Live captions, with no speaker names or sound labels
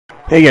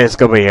Hey guys,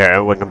 Gobo here,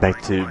 and welcome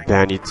back to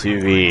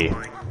Banjo-Tooie.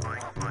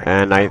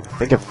 And I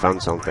think I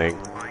found something.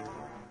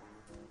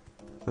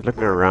 I'm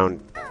looking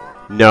around.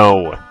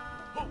 No!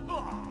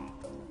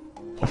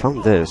 I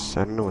found this.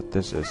 I don't know what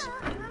this is.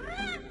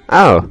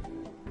 Oh!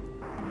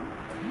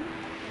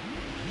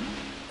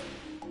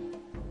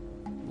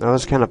 That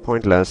was kind of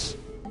pointless.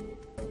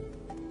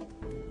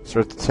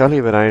 Sorry to tell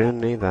you, but I didn't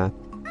need that.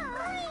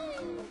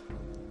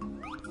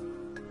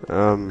 I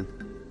don't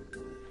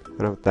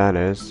know what that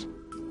is.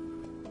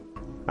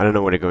 I don't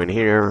know where to go in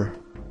here.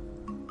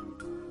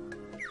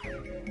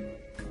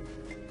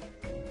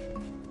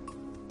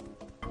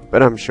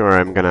 But I'm sure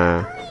I'm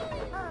gonna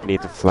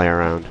need to fly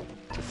around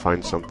to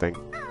find something.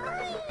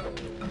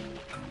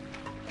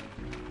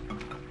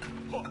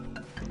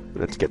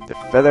 Let's get the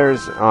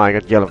feathers. Oh, I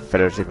got yellow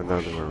feathers even though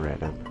they were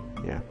red.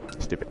 Yeah,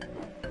 stupid.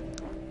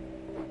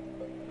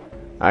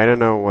 I don't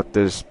know what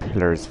this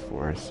pillar is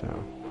for, so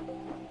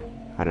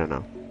I don't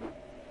know.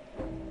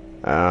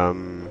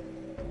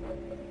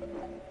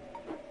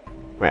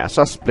 Wait, I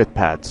saw split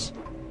pads.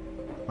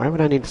 Why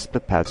would I need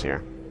split pads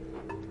here?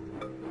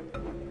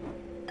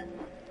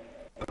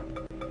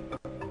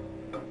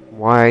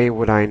 Why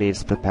would I need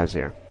split pads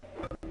here?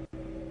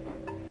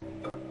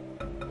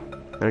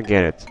 I don't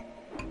get it.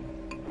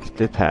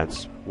 Split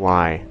pads.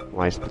 Why?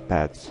 Why split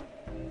pads?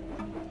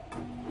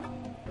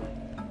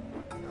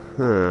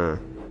 Huh.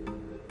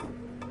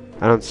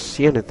 I don't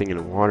see anything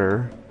in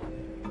water.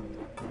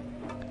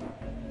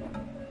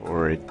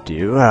 Or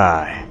do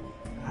I?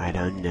 I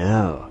don't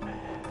know.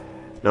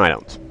 No, I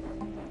don't.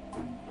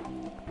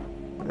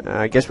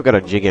 I guess we got a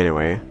jig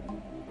anyway.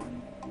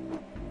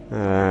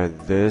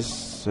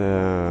 This,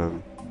 I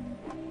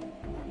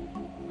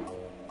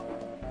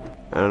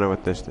don't know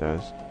what this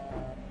does.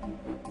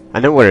 I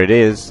know what it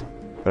is,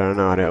 but I don't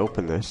know how to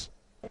open this.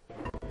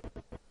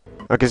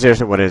 Okay,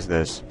 seriously, what is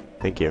this?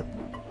 Thank you.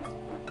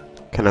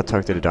 Can I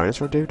talk to the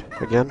dinosaur dude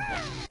again?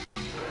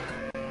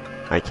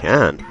 I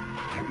can.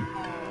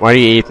 Why do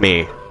you eat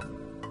me?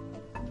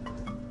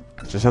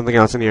 Is there something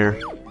else in here?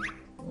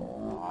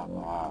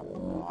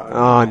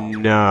 Oh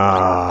no!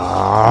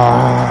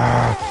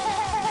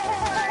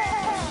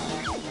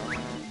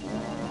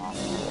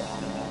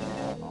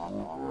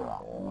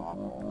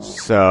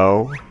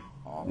 So,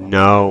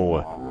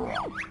 no.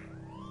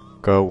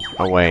 Go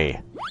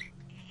away.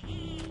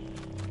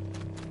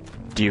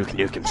 Duke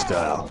Nukem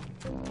style.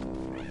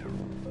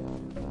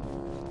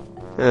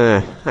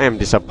 I am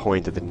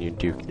disappointed in you,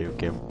 Duke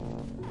Nukem.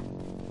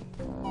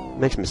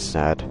 Makes me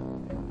sad.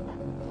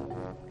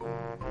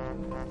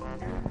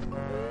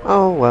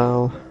 Oh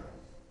well.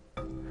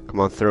 Come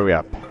on, throw me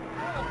up.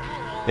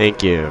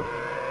 Thank you.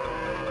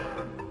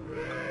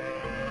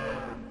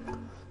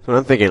 So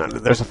I'm thinking,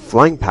 there's a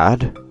flying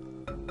pad,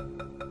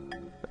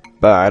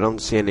 but I don't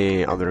see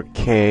any other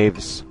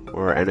caves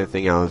or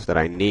anything else that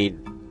I need.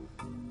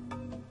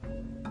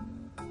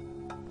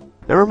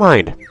 Never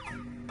mind.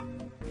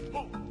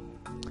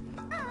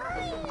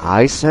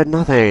 I said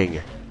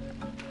nothing.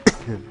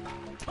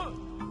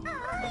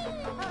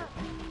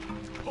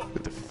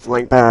 With the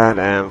flying pad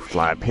and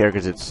fly up here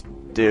because it's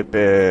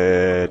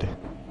stupid.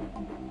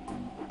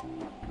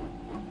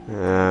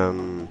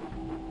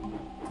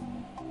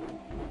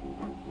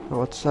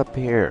 What's up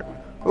here?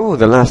 Ooh,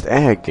 the last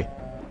egg.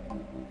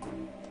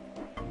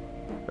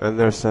 And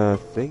there's a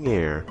thing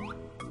here.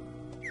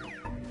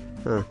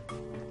 Huh.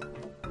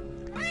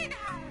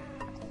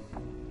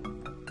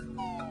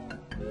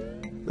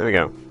 There we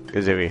go.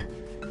 Kazooie.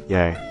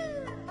 Yay.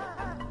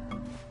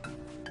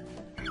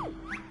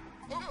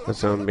 Has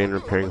someone been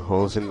repairing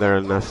holes in their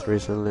nest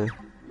recently?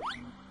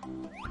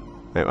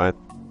 Wait, what?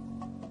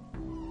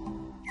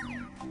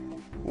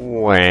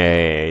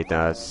 Wait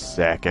a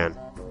second.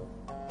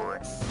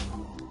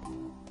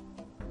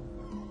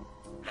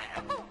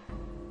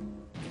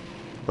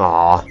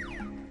 Aww.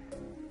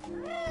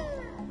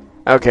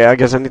 Okay, I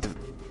guess I need to...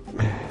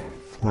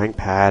 Flying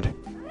pad.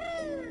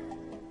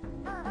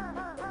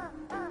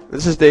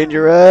 This is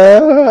dangerous!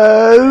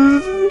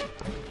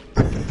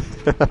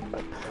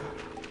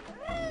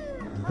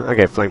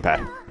 Okay, flying pad.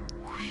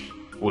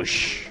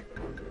 Whoosh.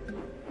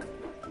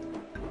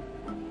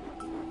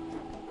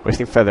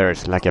 Wasting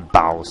feathers like a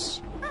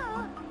boss.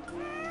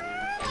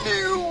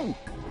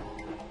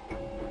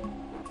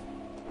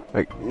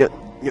 Like, no,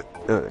 no.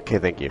 Okay,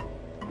 thank you.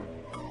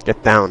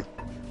 Get down.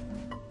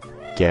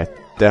 Get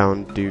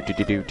down. Do.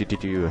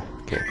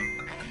 Okay.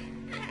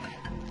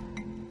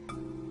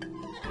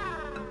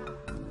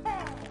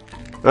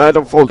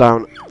 Don't fall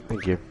down.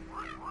 Thank you.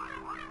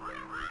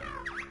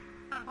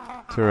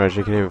 Alright,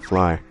 you can even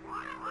fly.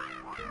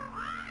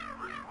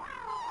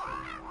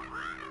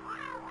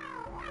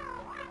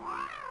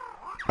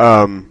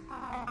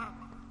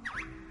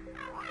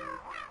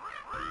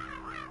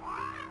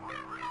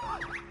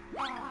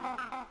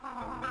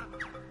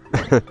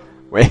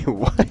 Wait,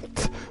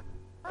 what?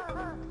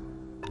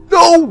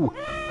 No!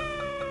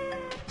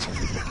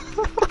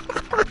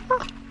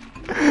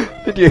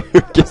 Did you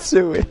guess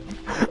it?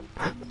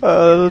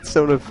 Oh, that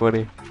sounded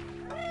funny.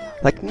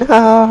 Like, no!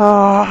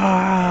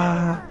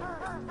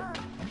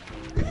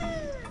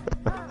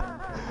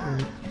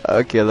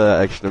 Okay,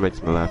 that actually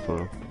makes me laugh a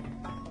little.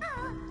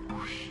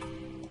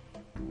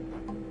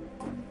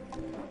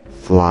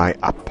 Fly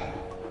up.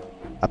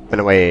 Up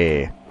and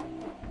away.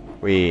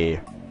 We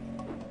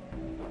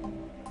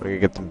can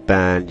get the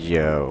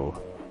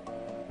banjo.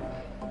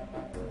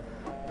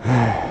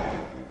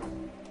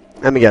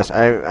 Let me guess,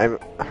 I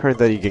heard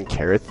that you can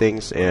carry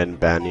things in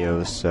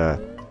Banjo's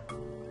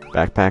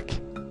backpack.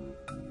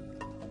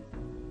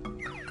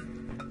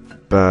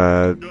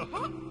 But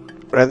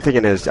what I'm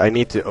thinking is I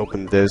need to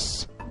open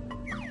this,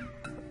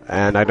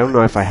 and I don't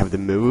know if I have the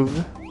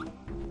move.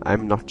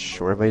 I'm not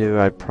sure if I do.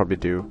 I probably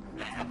do.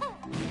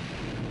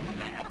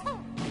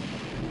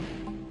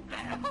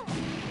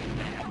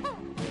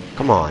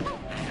 Come on.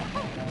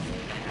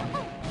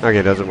 Okay,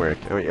 it doesn't work.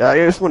 I mean, I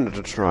just wanted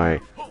to try.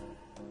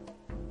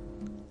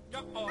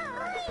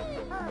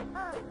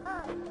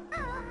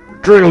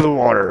 Drink the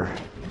water.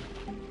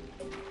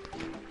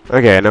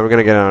 Okay, now we're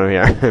gonna get out of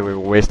here. We've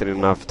wasted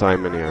enough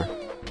time in here.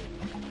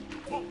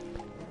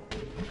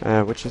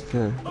 Which is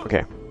the...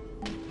 Okay.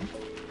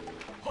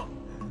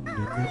 I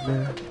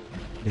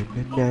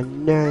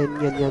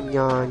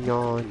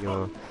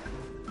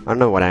don't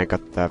know what I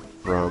got that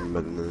from,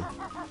 but...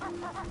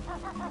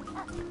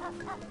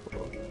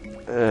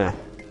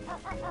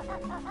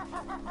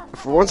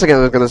 For once again,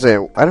 I was gonna say,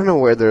 I don't know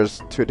where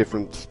there's two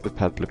different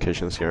pet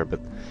locations here, but...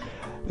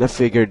 And I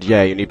figured,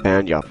 yeah, you need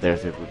Banjo up there,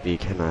 so it would be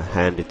kinda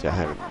handy to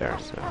have it there,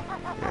 so...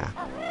 Yeah.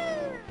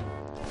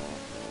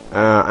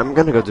 I'm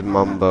gonna go to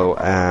Mumbo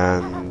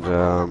and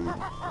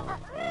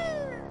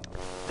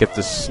get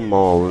the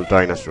small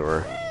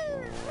dinosaur.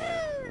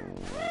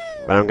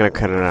 But I'm gonna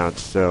cut it out,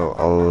 so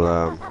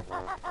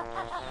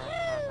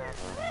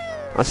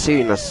I'll see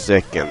you in a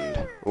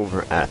second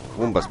over at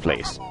Woomba's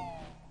place.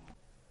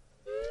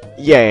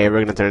 Yay, we're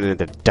gonna turn it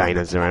into a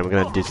dinosaur and we're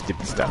gonna do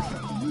stupid stuff.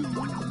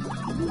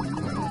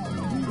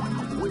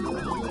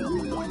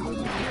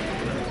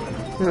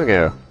 Here we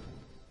go.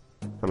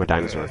 I'm a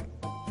dinosaur.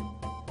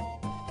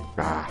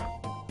 Ah.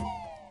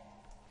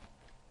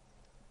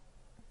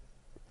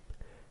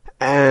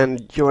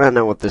 And you wanna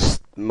know what this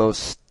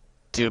most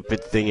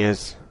stupid thing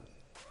is?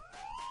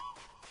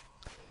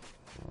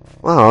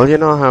 Well, you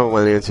know how I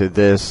went into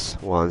this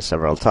one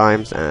several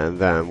times and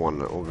then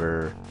one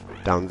over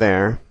down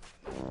there?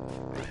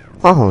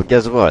 Oh,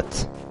 guess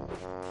what?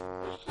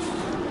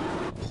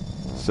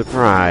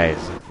 Surprise!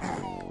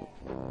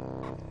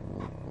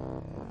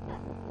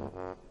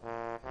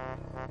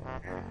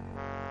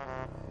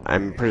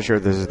 I'm pretty sure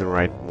this is the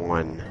right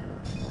one.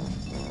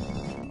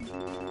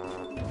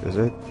 Is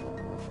it?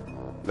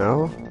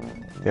 No?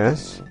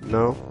 Yes?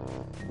 No?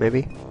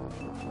 Maybe?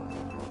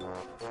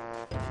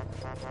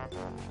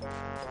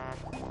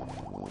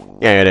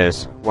 Yeah, it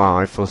is. Wow,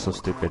 I feel so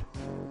stupid.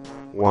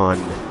 1,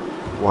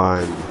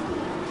 1,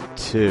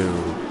 2,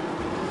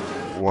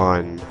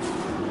 1,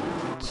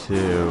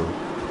 2,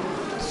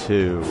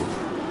 2.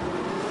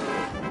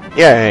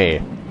 Yay!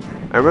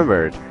 I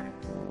remembered.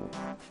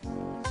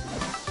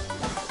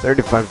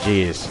 35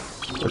 Gs.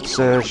 Let's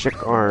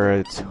check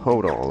our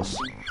totals.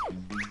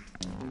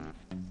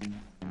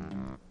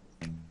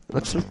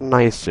 Let's look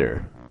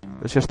nicer.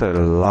 It's just a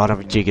lot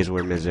of jiggies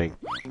we're missing.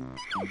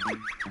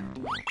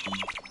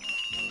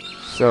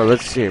 So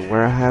let's see,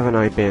 where haven't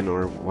I been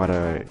or what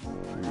I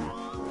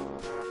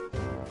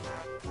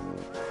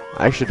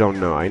actually don't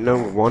know. I know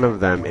one of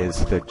them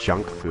is the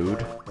junk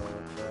food.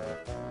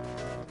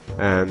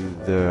 And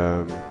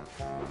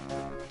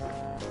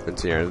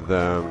let's see here,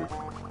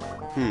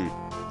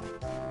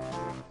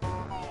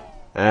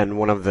 and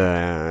one of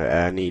the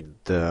I need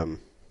what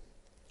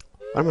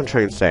am I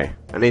trying to say?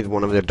 I need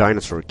one of the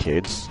dinosaur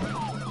kids.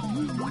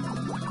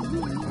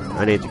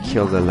 I need to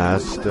kill the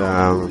last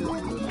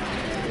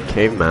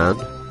caveman.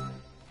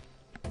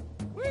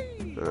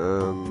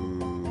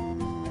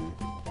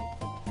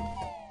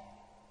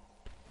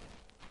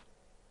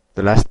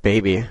 The last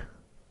baby.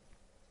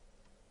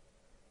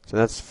 So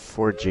that's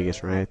 4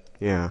 Gs, right?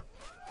 Yeah.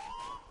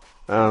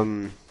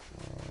 And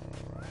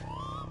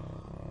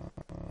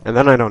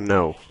then I don't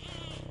know.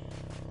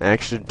 I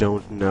actually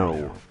don't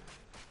know.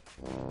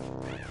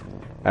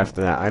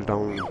 After that, I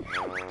don't...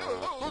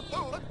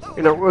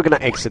 You know, we're gonna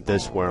exit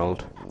this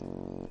world.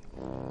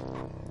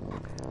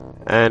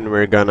 And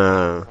we're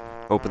gonna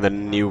open the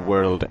new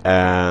world,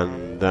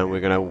 and then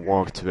we're gonna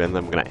walk to it, and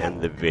then we're gonna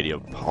end the video,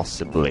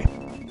 possibly.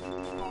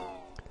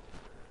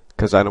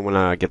 Because I don't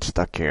wanna get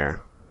stuck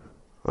here.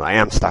 Well, I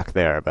am stuck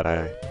there, but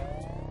I...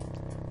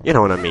 You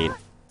know what I mean.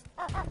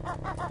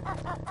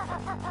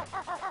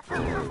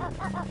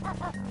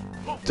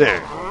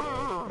 There.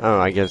 Oh,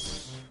 I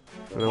guess...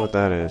 I don't know what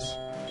that is.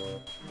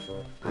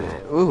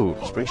 Ooh,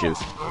 spring shoes.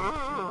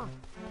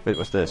 Wait,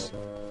 what's this?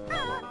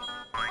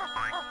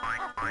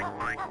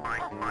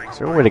 Is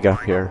there a way to get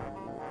up here?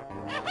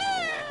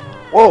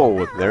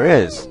 Whoa, there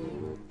is!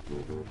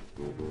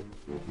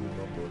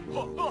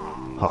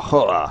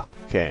 Haha!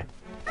 Okay.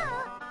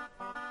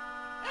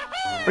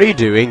 What are you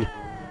doing?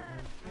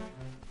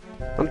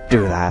 Don't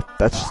do that.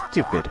 That's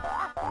stupid.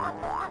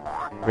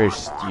 Very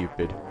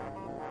stupid.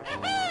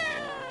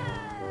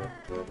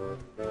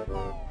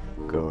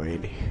 Go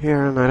in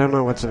here, and I don't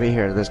know what's over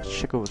here. This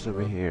chick was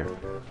over here.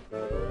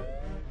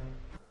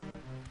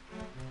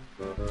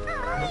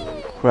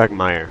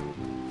 Quagmire.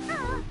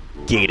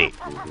 Get it.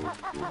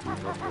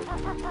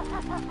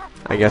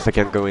 I guess I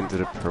can't go into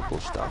the purple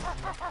stuff.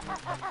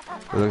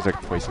 It looks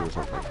like poison or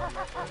something.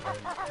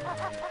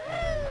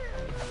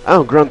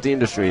 Oh, Grunty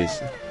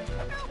Industries.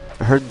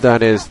 I heard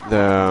that is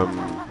the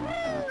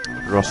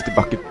Rusty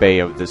Bucket Bay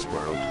of this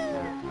world.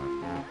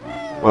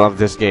 Well, of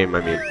this game,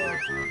 I mean.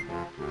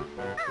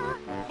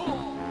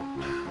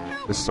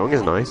 This song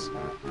is nice.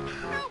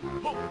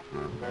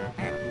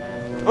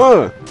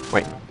 Oh!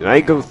 Wait, did I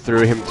go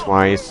through him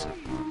twice?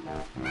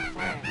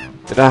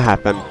 Did that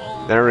happen?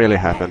 Did that really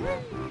happen?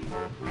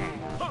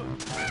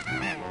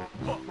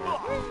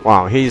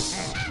 Wow, he's...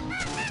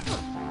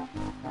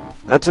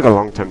 That took a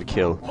long time to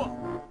kill.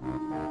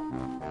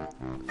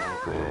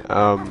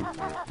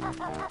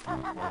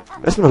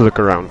 Let's not look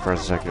around for a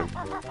second.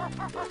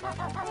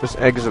 There's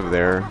eggs over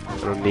there. I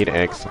don't need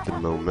eggs at the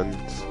moment.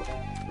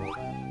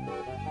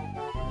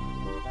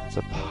 It's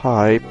a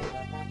pipe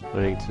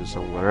leading to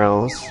somewhere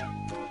else.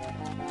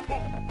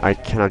 I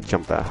cannot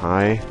jump that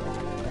high.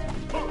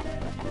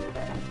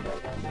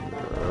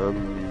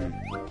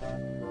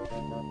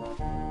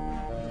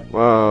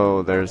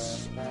 Whoa,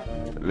 there's...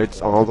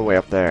 It's all the way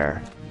up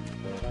there.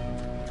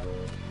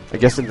 I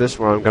guess in this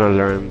one I'm gonna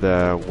learn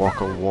the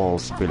walk on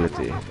walls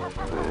ability.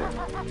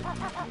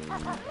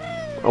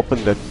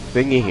 Open the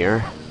thingy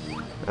here.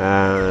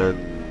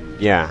 And...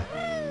 yeah.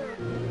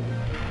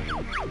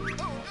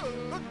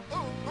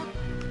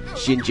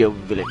 Shinjo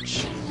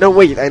Village. No,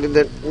 wait, I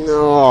didn't...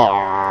 No.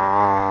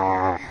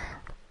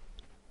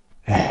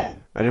 I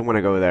didn't want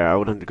to go there. I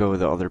wanted to go to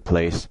the other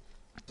place.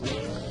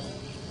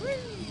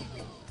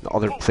 The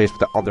other place with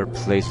the other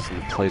places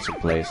and the place of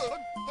place.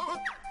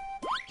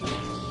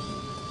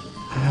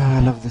 I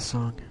love this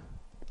song.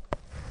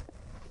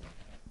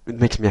 It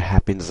makes me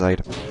happy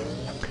inside.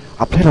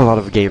 I played a lot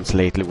of games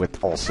lately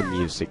with awesome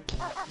music.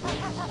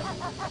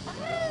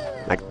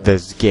 Like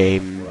this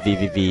game,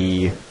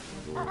 VVV.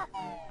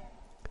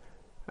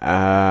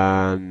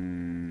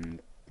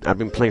 I've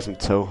been playing some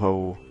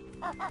Toho.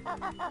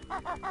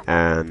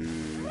 And...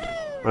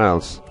 what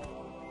else?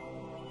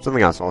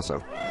 Something else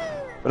also.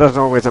 But as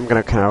always, I'm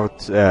gonna cut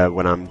out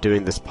when I'm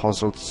doing this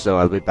puzzle, so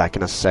I'll be back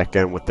in a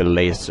second with the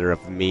laser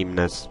of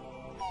memeness.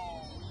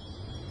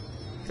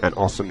 And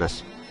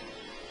awesomeness.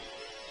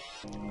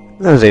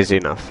 That was easy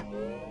enough.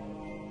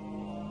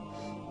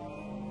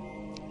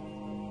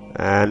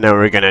 And now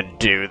we're gonna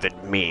do the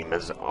meme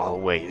as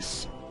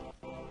always.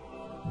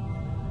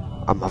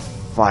 I'm a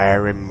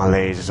fire in my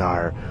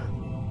laser.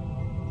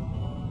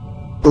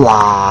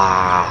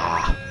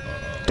 Blah!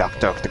 Duck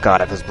Duck, the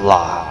god of his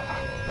blah.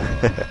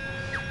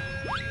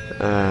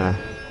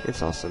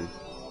 It's awesome.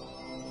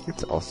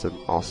 It's awesome,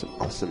 awesome,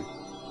 awesome.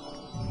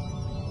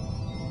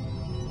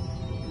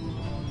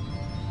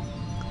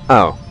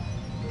 Oh.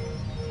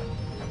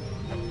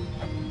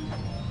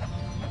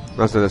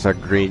 Also, there's a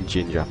green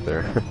ginger up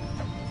there.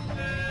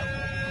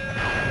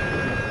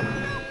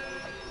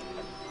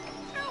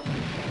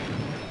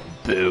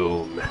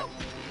 Boom.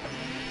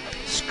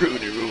 Screw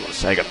the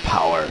rules, I got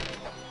power.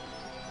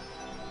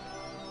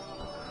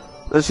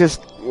 Let's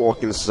just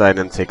walk inside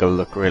and take a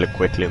look really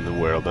quickly in the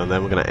world, and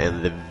then we're gonna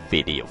end the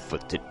video for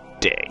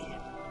today.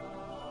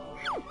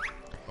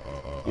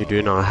 You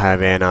do not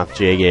have enough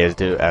jiggies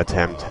to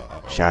attempt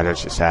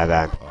challenge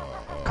 7.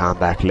 Come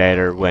back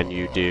later when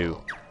you do.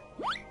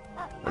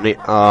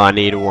 I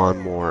need one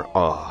more.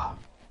 Oh.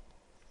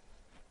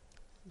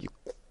 You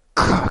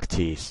cock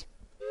tease.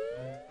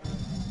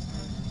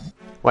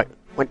 Wait.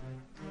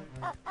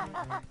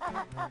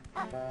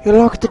 You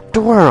locked the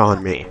door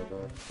on me.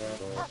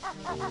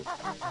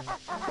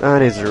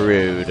 That is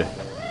rude.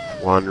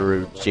 One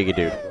rude jiggy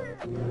dude.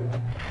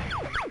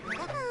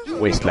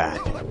 Wasteland.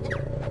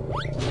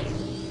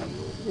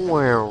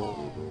 Wow.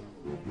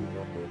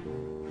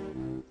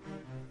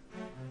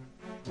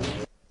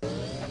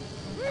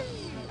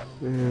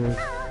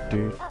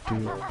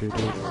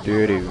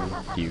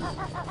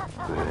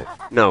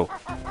 No.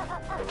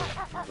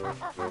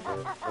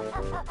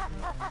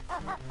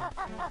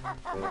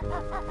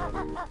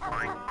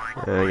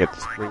 I get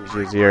the spring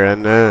shoes here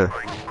and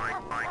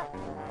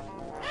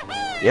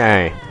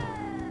yay.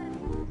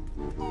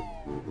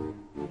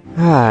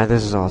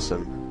 This is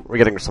awesome. We're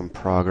getting some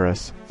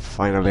progress.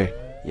 Finally.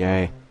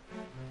 Yay.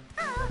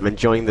 I'm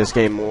enjoying this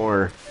game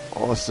more.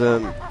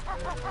 Awesome.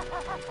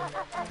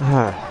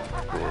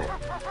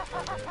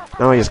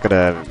 Now I just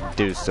gotta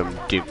do some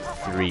Duke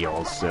 3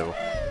 also.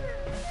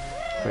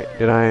 Wait,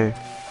 did I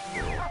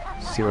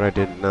see what I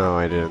did? No,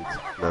 I didn't.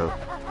 No.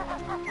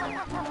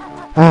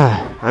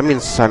 I'm in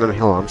Silent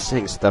Hill. I'm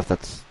saying stuff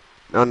that's...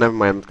 Oh, never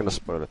mind. I'm gonna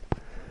spoil it.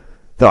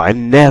 Though I've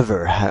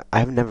never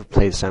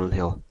played Silent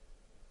Hill.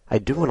 I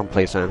do want to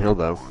play Silent Hill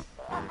though.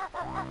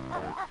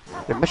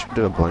 Maybe I should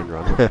do a blind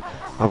run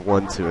of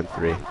 1, 2, and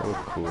 3. That would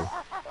be cool.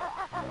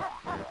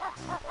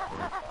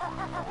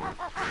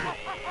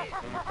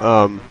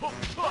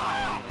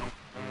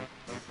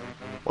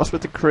 What's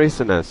with the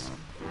craziness?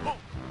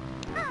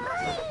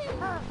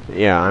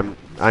 Yeah,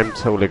 I'm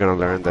totally gonna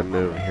learn the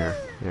move here.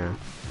 Yeah.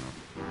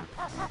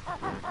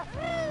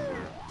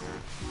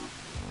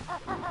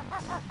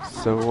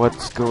 So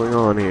what's going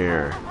on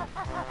here?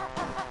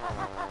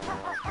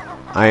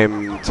 I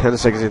am 10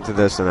 seconds into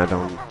this and I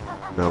don't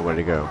know where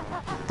to go.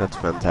 That's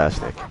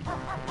fantastic.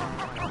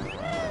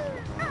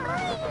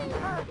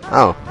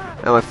 Oh,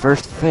 and my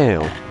first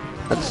fail.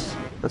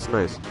 That's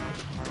nice.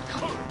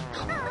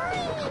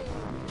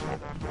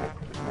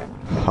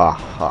 Ha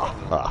ha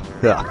ha.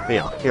 Yeah,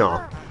 yeah,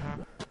 yeah.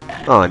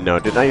 Oh no,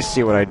 did I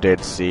see what I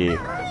did see?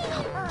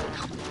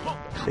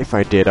 If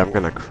I did, I'm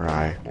gonna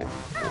cry.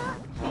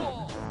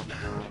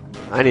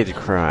 I need to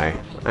cry.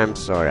 I'm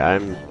sorry,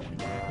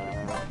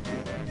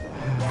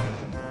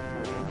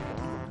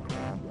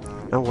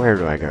 Now where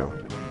do I go?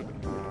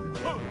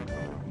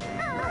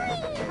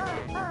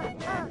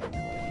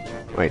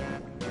 Wait.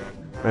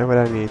 Why would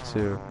I need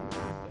to...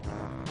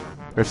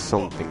 There's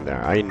something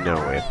there. I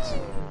know it.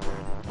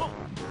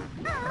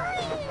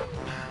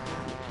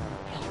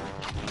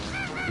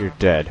 You're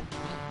dead.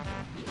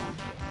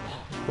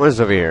 What is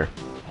over here?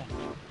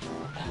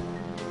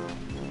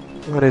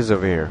 What is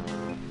over here?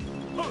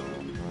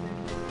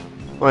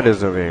 What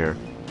is over here?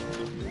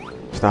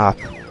 Stop.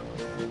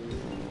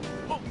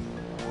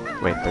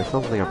 Wait, there's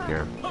something up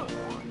here.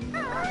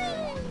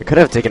 I could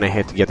have taken a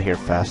hit to get here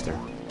faster.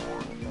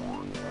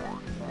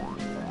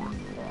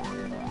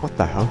 What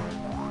the hell?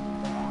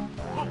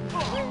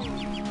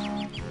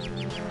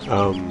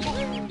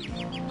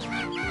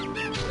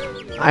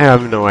 I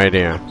have no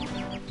idea.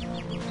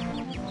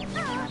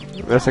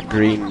 There's a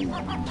green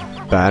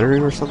battery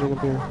or something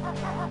up here.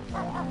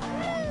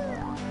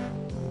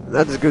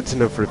 That's good to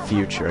know for the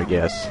future, I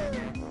guess.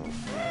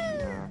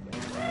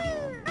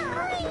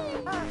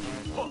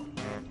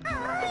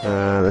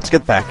 Let's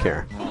get back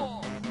here.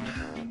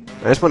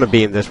 I just want to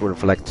be in this world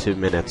for like 2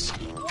 minutes.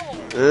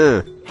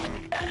 2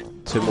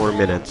 more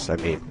minutes, I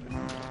mean.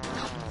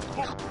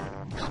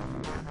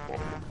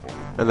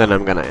 And then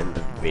I'm gonna end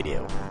the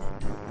video.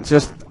 It's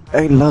just,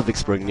 I love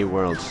exploring new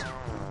worlds.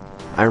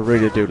 I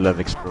really do love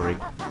exploring.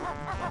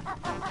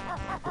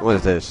 What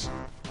is this?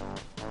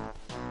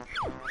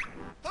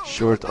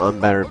 Short on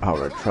battery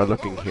power. Try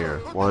looking here.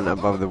 1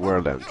 above the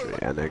world entry.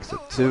 And exit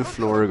 2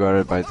 floor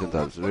guarded by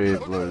 10,000.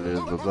 Blah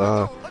blah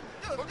blah.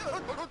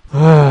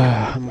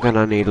 I'm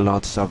gonna need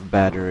lots of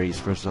batteries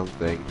for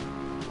something.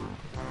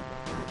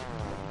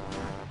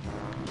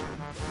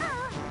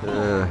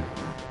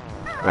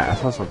 Right, I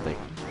saw something.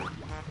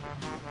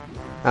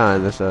 Ah,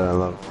 and there's a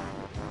lot of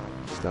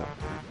stuff.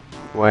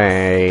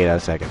 Wait a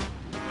second.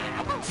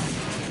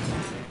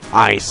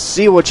 I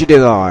see what you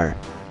did there!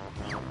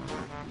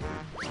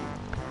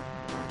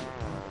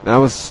 That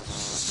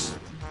was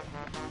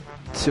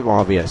too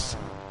obvious.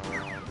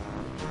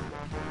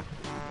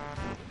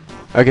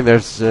 Okay,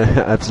 there's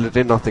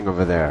absolutely nothing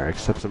over there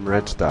except some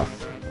red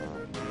stuff.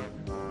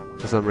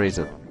 For some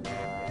reason.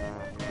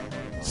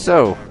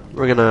 So,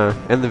 we're gonna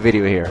end the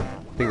video here.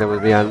 I think that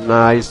would be a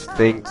nice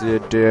thing to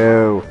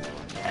do.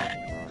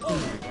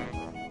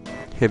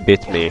 He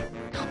bit me.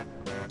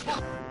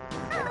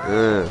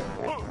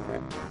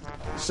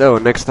 So,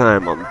 next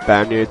time on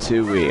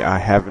Banjo-Tooie, I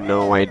have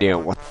no idea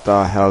what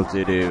the hell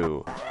to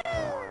do.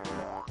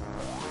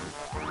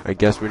 I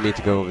guess we need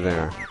to go over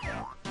there.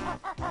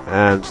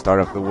 And start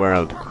up the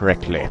world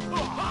correctly.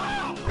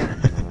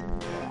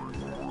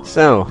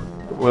 So,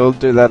 we'll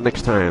do that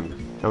next time.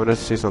 I want to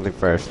see something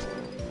first.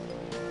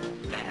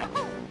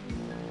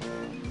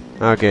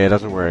 Okay, it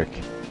doesn't work.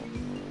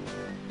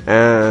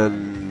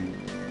 And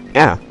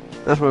yeah,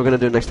 that's what we're gonna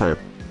do next time.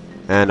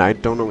 And I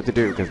don't know what to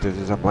do because this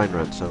is a blind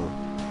run, so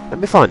it'll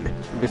be fun.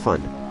 It'll be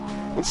fun.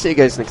 We'll see you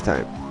guys next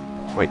time.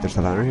 Wait, there's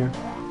a ladder here?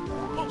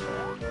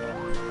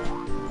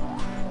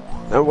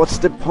 Now what's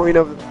the point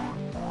of...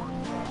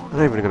 I'm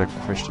not even gonna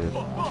question it.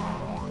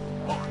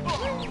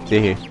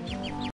 See